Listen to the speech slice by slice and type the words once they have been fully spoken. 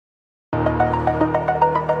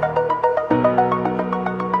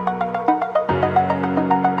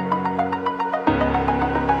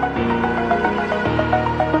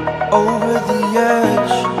Over the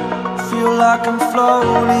edge, feel like I'm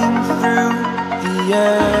floating through the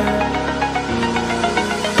air.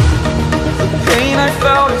 The pain I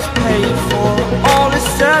felt is paid for, all is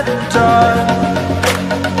said and done.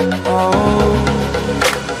 Oh,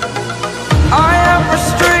 I am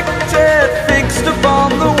restricted, fixed upon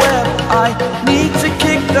the web. I need to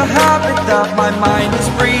kick the habit that my mind is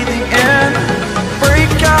breathing in.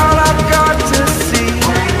 Break out, I've got to see.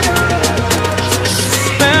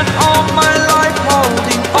 Spent all my life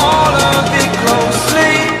holding all of it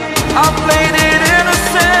closely. I played it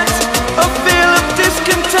innocent, a feel of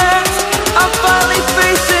discontent. I'm finally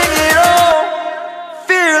facing it all,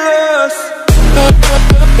 fearless.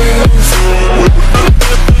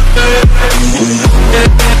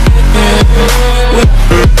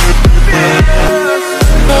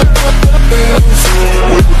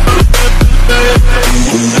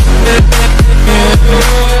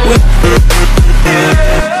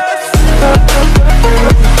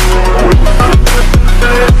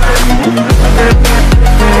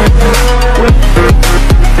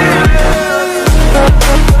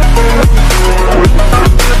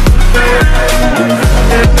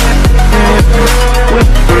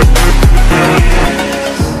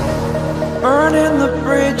 Burning the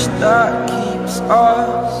bridge that keeps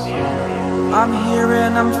us. I'm here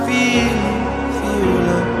and I'm feeling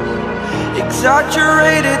fearless.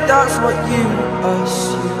 Exaggerated, that's what you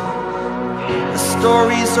assume. The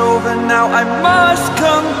story's over now, I must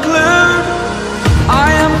conclude. I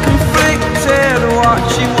am conflicted,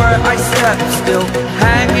 watching where I step still,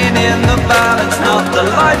 hanging in the balance. Not the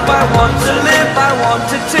life I want to live, I want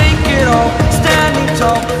to take it all. Standing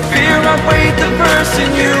tall, fear outweighed the person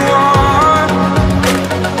you are.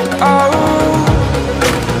 Oh,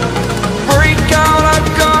 break out, I've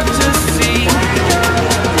got to see.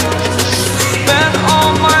 Spent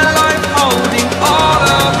all my life holding all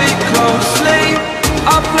of it closely.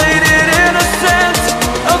 I played it innocent,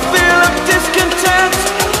 a feel of discontent.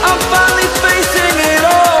 I'm finally facing it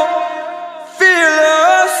all,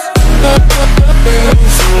 fearless.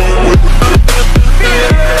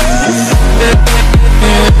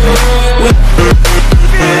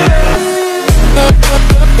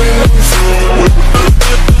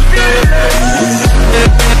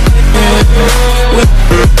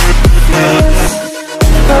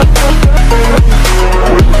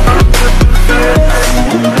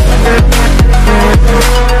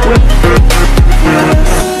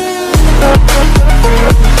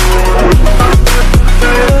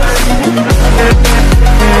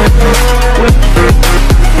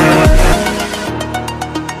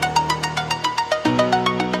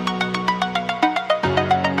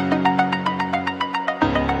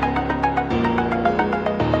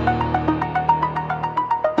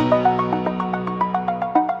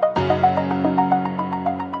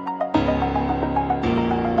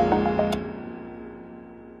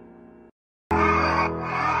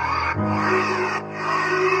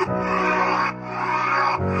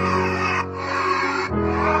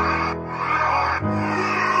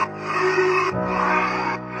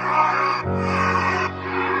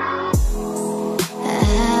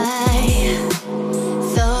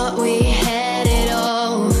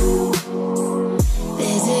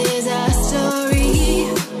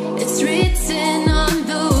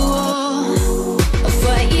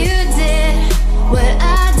 What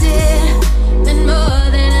I did, and more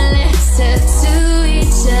than a lesson to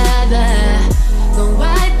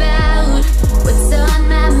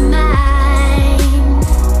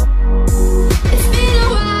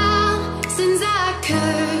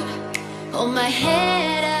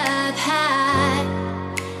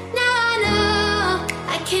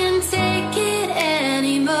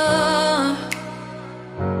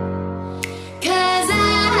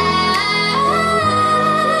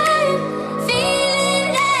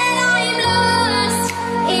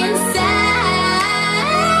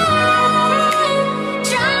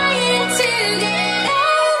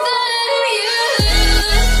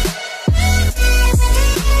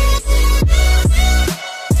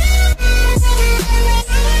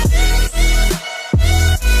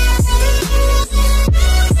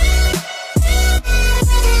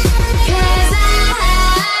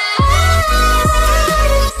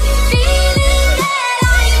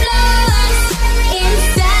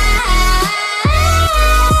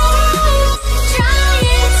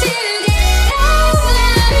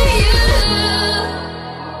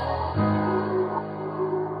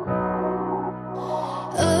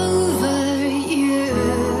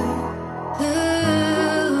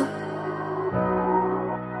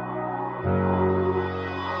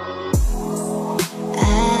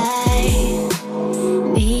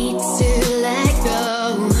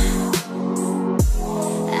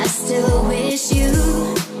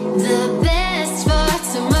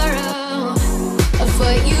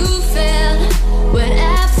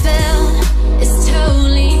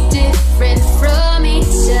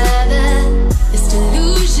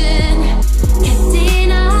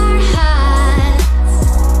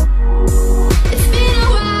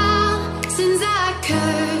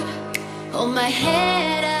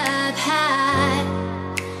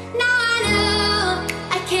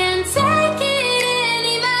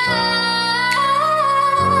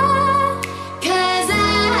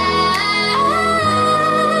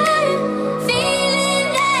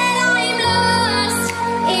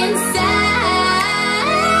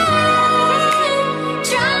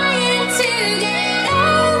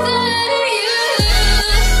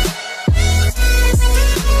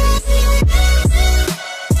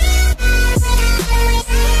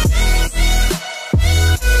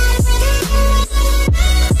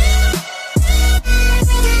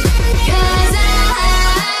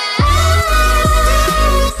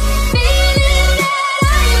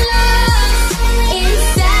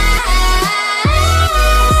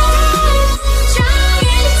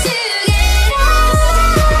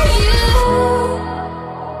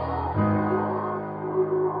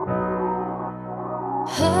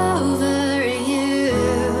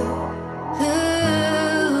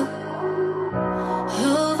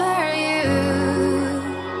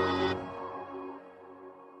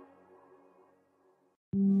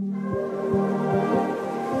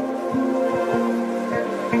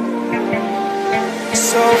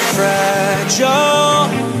fragile,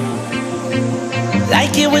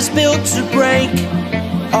 like it was built to break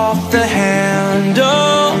off the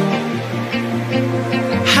handle.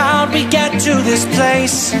 How'd we get to this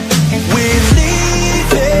place? We're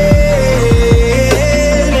leaving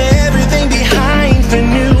everything behind for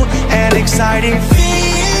new and exciting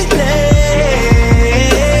feelings,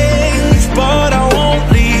 but I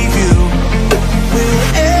won't leave you. Will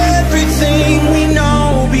everything we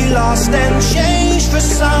know be lost and changed for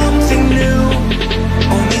something new?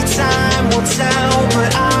 Only time will tell,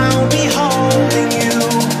 but I'll be holding you.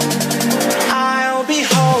 I'll be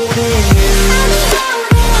holding you.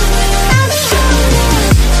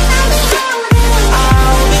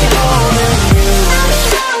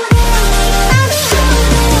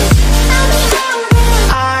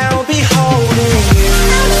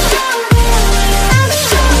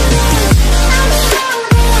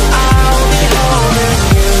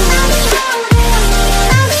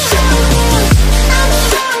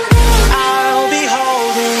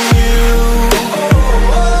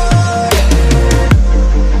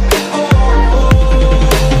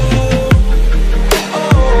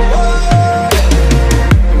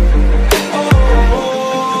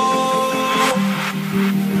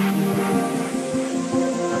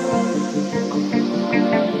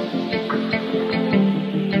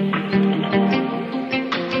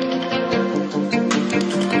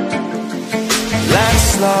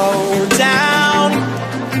 Slow down,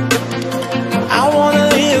 I wanna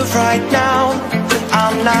live right now.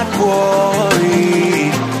 I'm not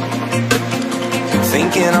worried,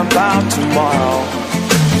 thinking about tomorrow.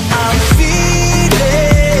 I'm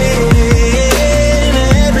feeling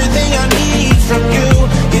everything I need from you.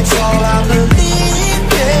 It's all I believe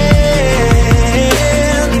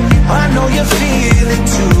in. I know you feel it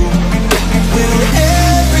too. Will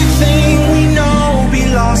everything we know be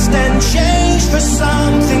lost and changed for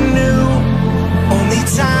something new? Only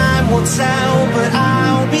time will tell, but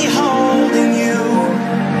I'll be holding you.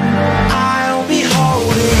 I'll be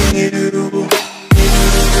holding you.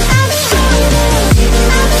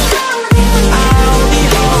 I'll be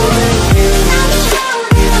holding you.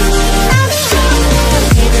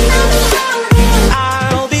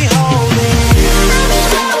 I'll be holding you.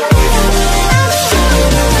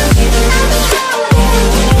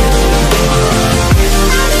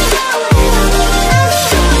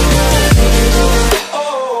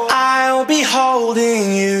 I'll be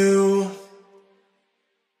holding you.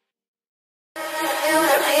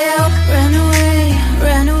 Run away,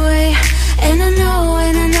 run away. And I know,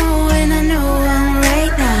 and I know, and I know I'm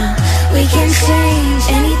right now. We can change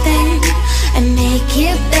anything and make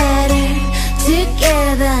it better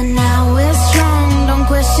together. Now we're strong, don't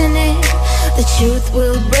question it. The truth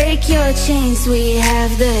will break your chains. We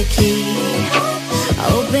have the key.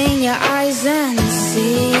 Open your eyes and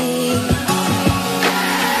see.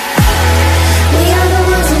 We are the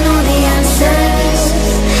ones who know the answers,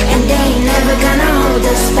 and they ain't never gonna hold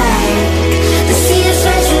us back. The sea is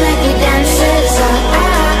rising like we dancers.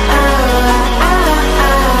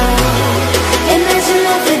 Imagine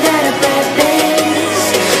life without a purpose.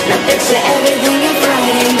 Now picture everything you're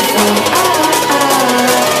fighting for.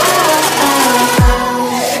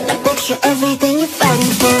 Now picture everything you're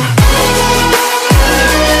fighting for.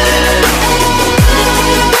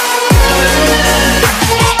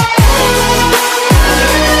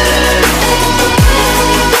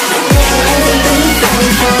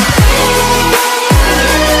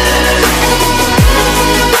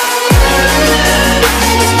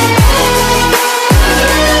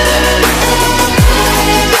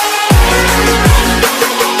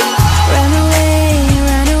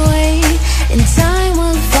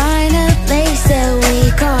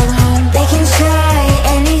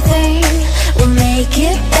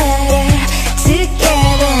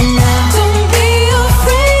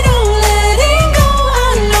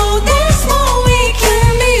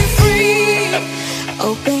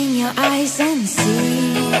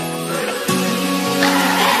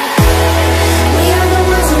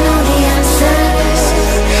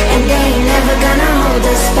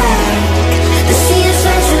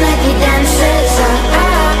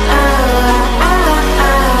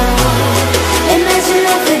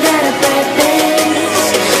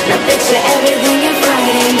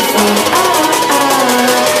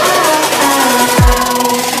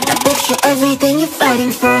 Everything you're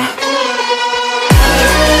fighting for.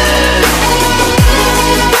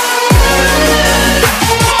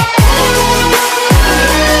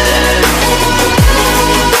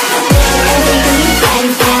 Everything you're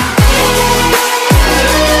fighting for.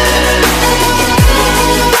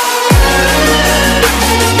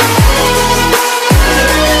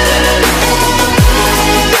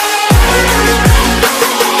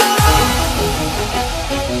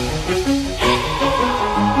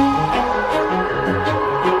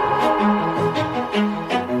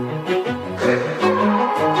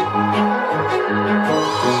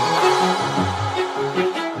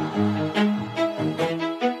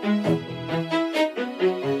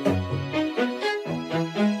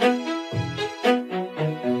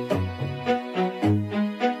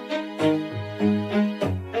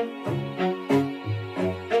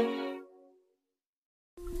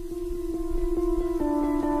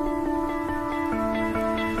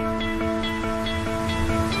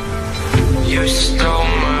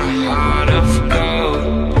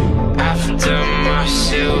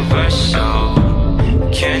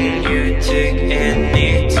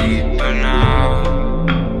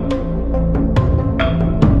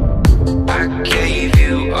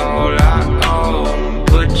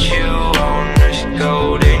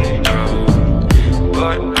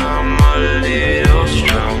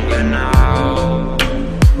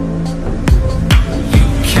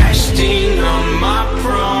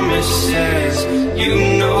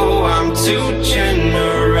 too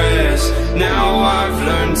generous. Now I've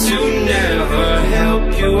learned to never help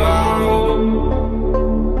you out.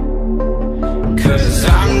 'Cause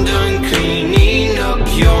I'm done cleaning up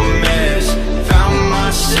your mess. Found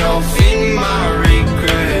myself in my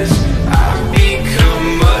regrets. I've become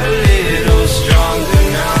a little stronger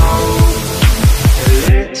now. A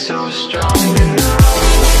little stronger now.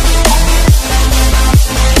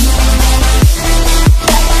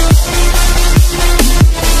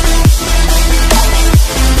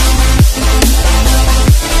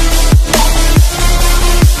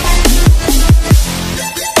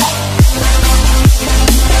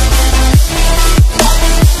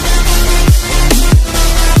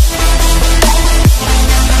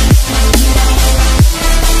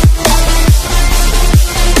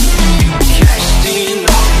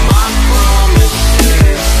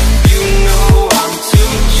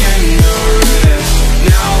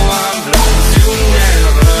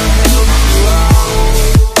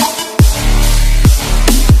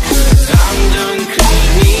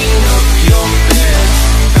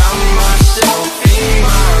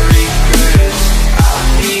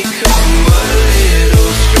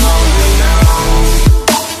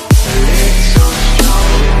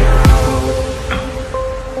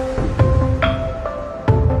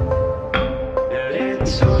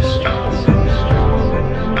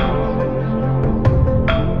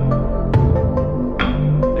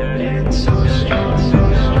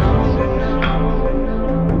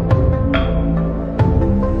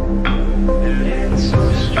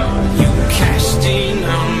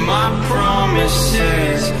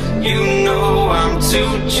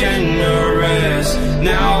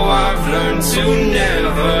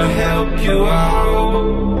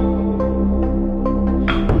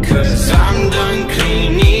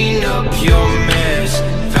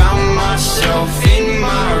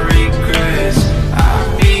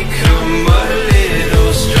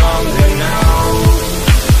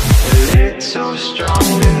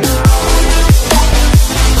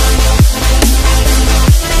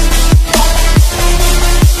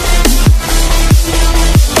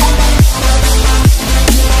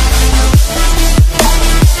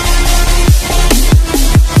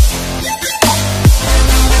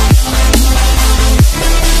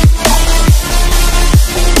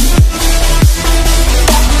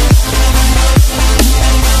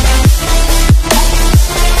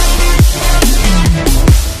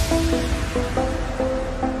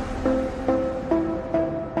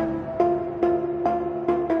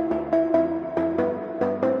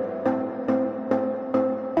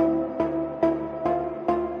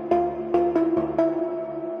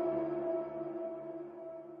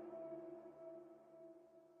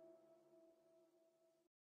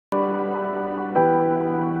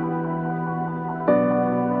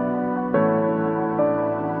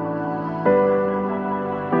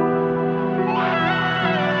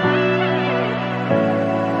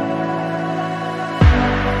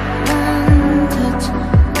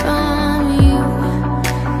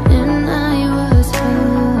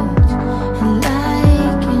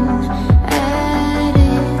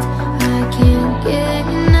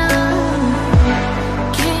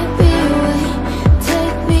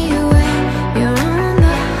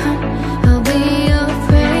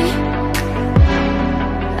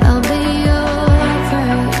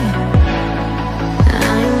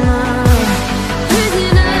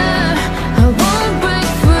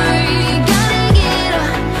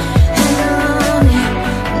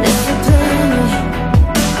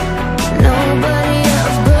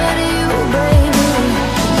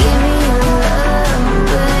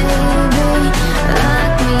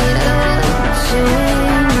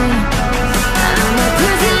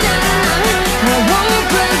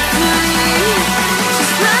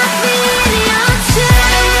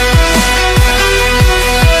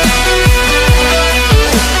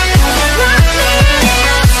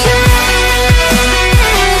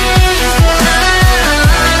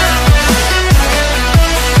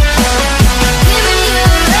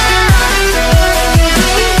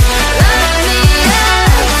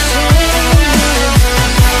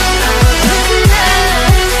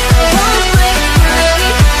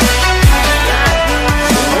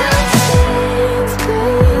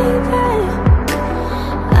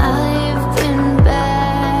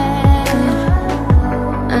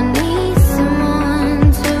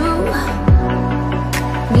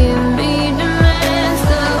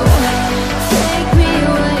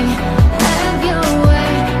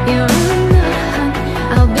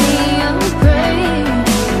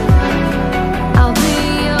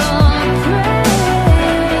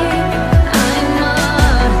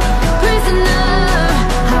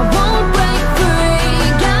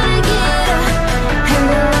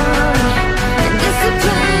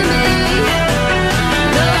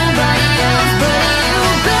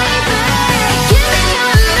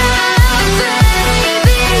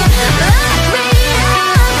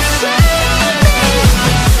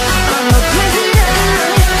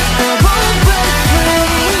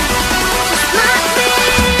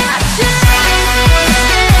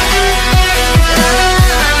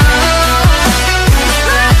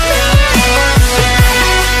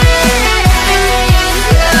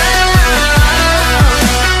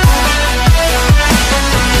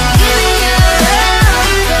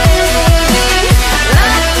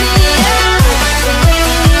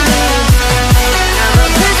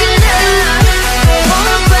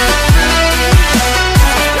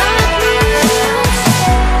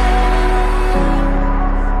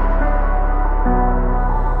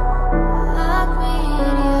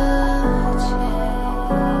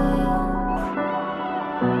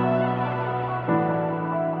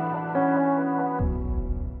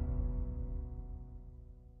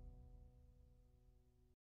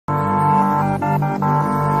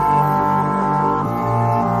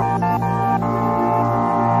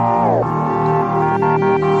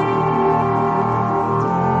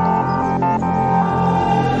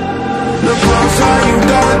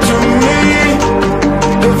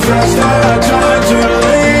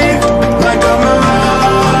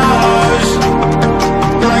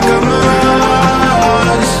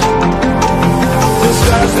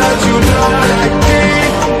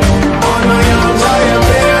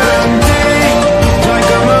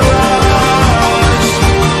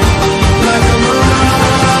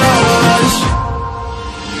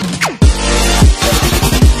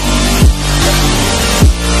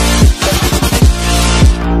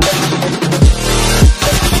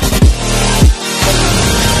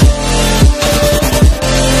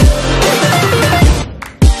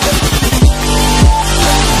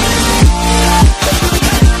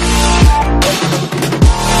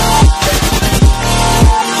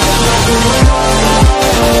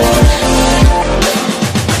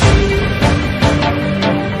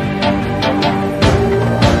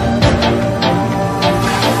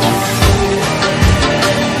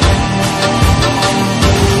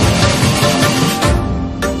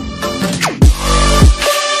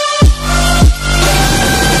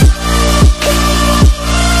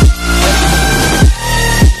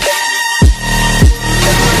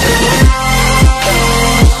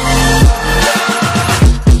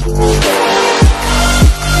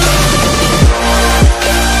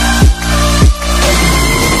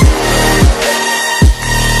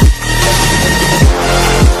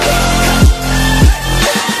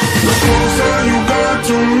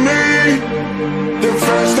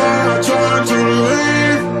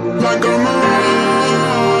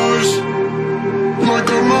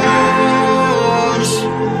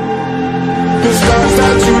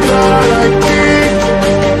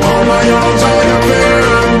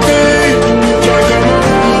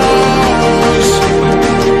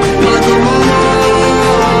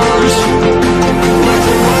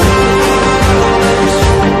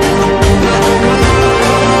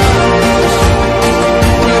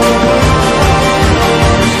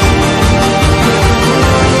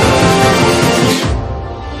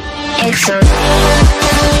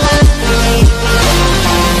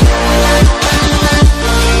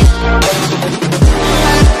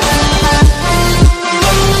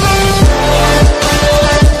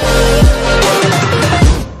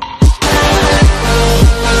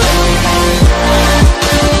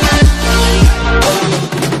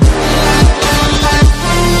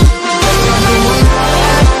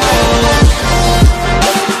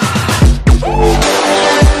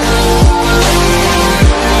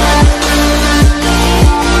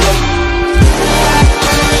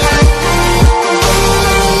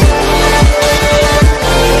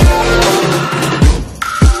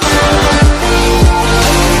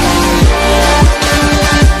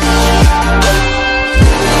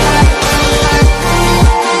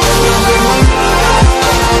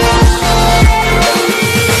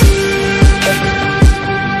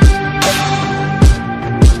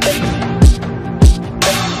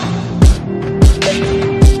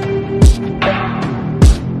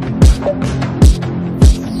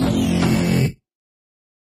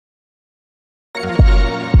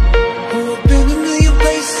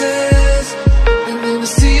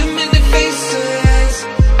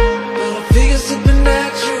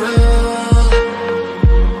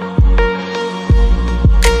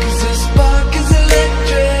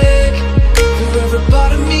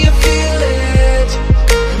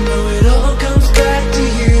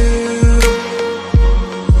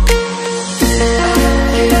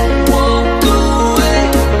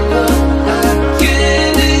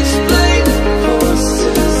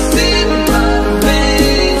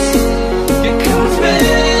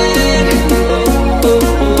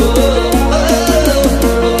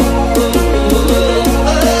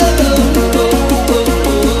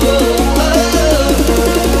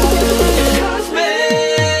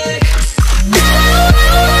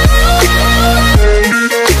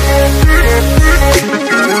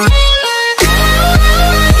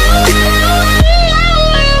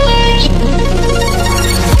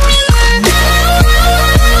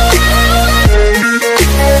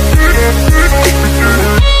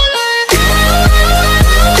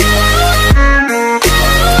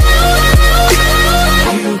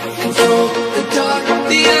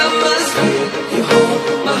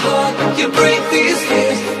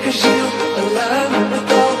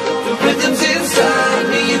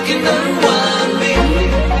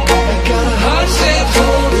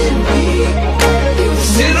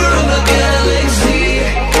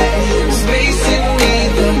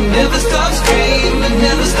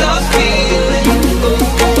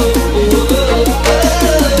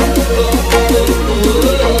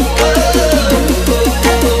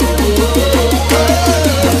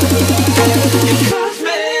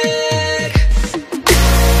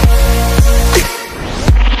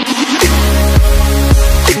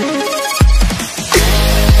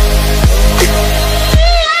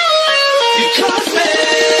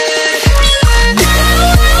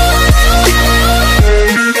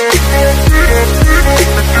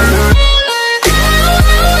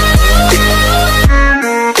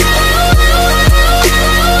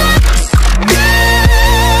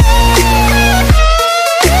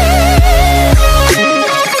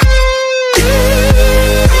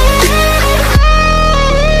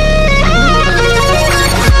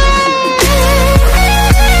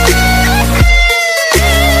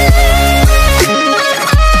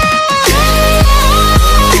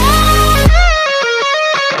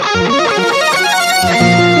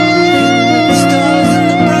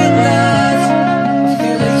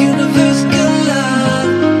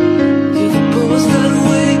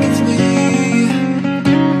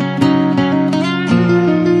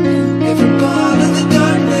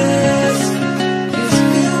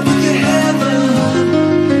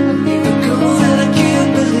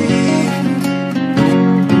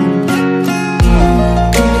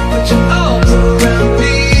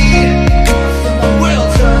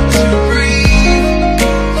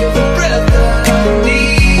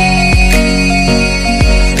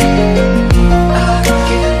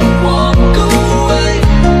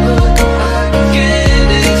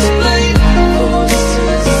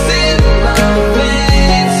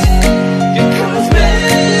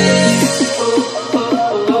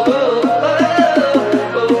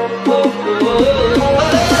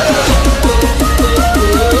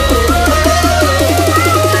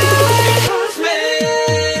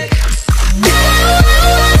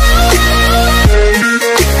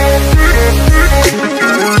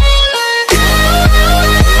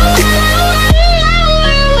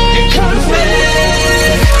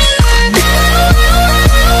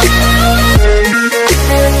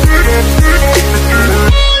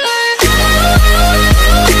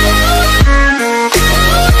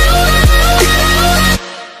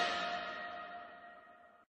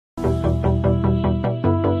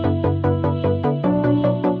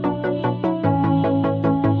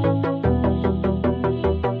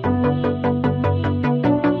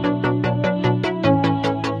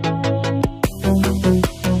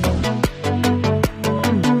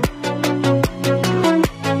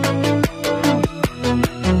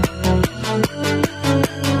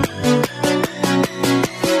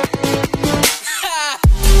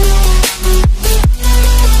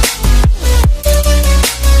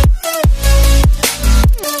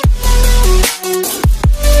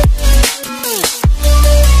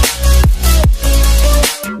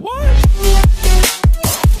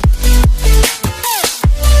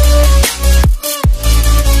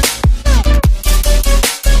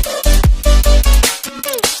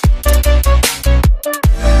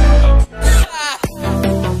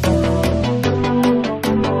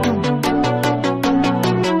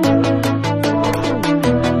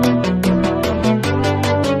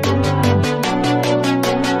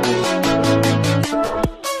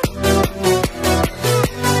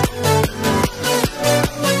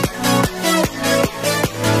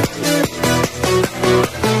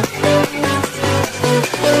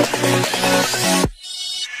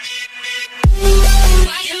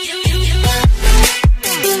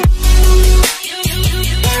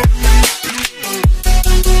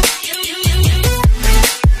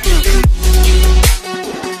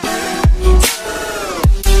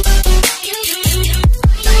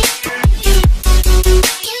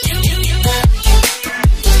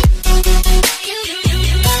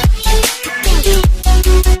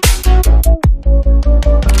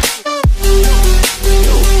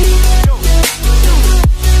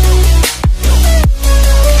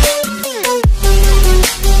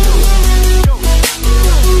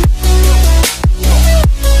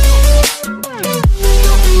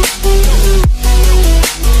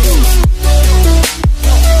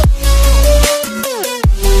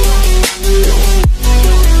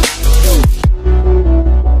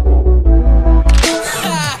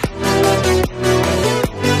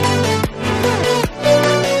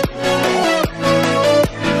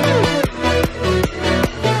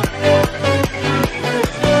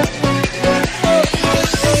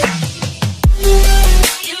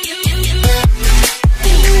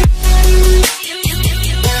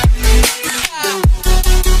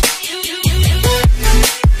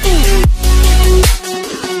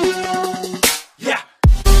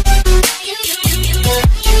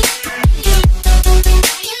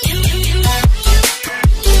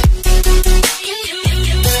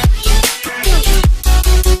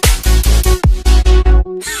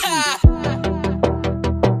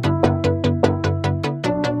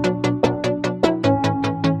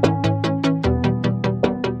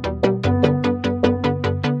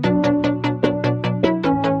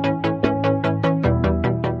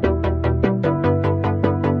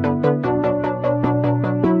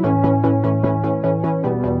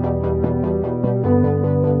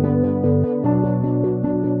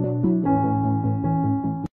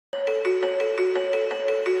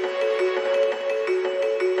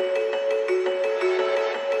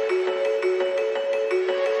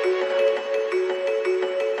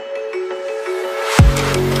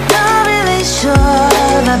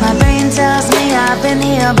 tells me I've been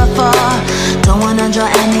here before. Don't wanna draw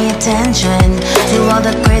any attention to all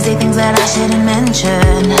the crazy things that I shouldn't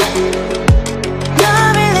mention.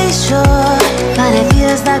 Not really sure, but it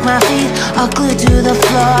feels like my feet are glued to the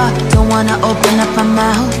floor. Don't wanna open up my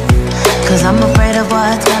mouth, cause I'm afraid of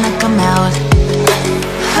what's gonna come out.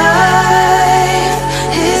 Life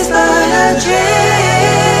is but a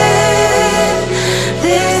dream.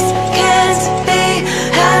 This can't be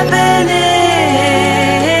happening.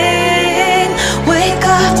 Wake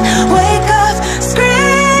up, scream.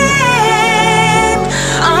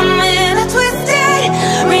 I'm in a twisted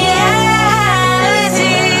reality.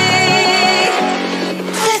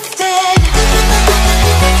 Twisted.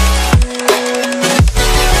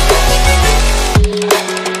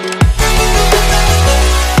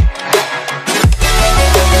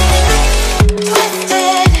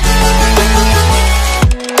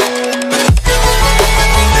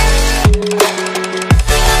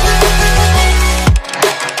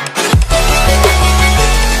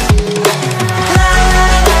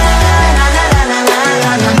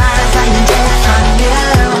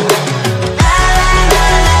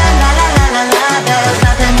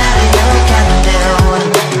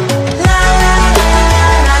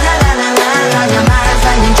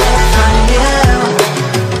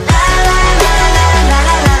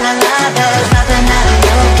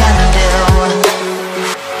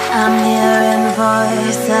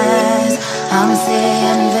 I'm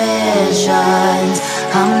seeing visions.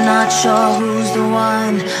 I'm not sure who's the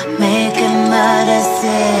one making the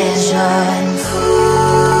decisions.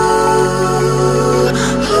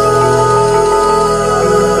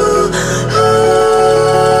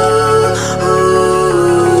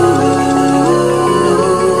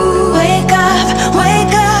 Wake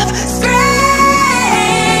up, scream.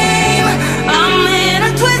 I'm in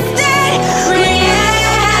a twisted reality.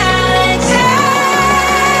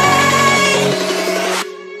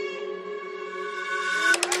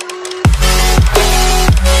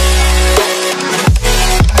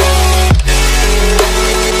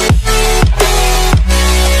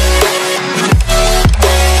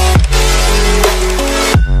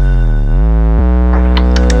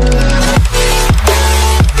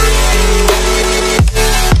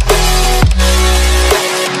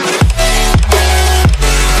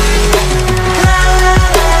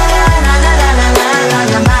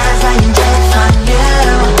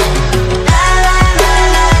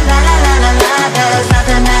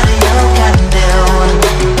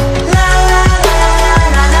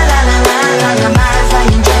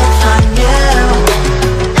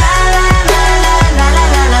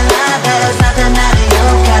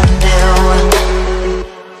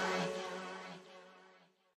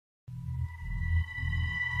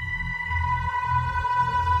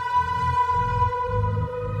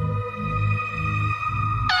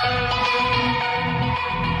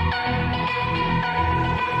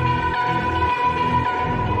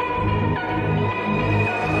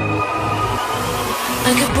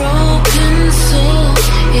 Like a broken soul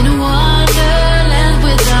in a wonderland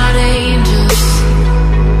without angels.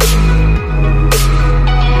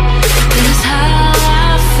 This is how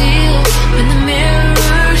I feel when the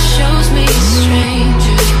mirror shows me a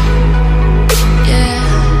stranger. Yeah.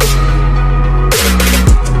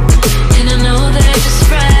 And I know they're just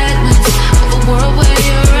fragments of a world where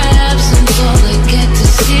your absence all I get to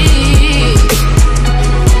see.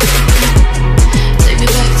 Take me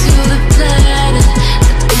back to the planet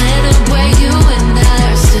where you and I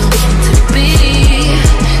are still meant to be.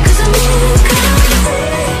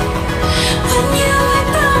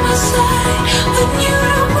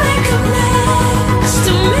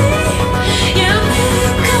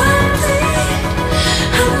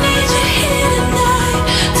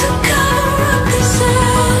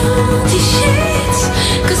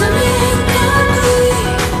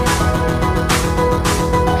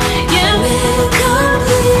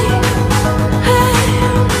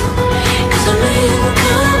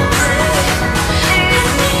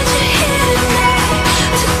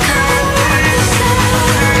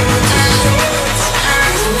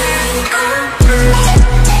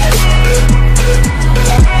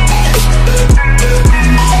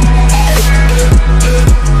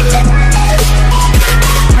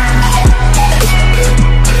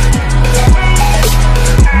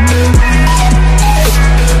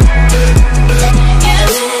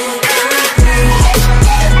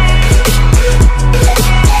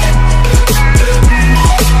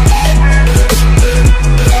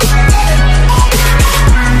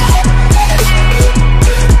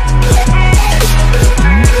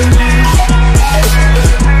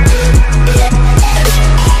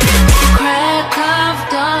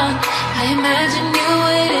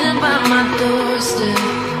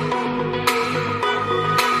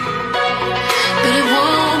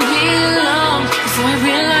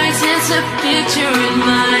 picture in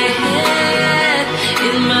my head.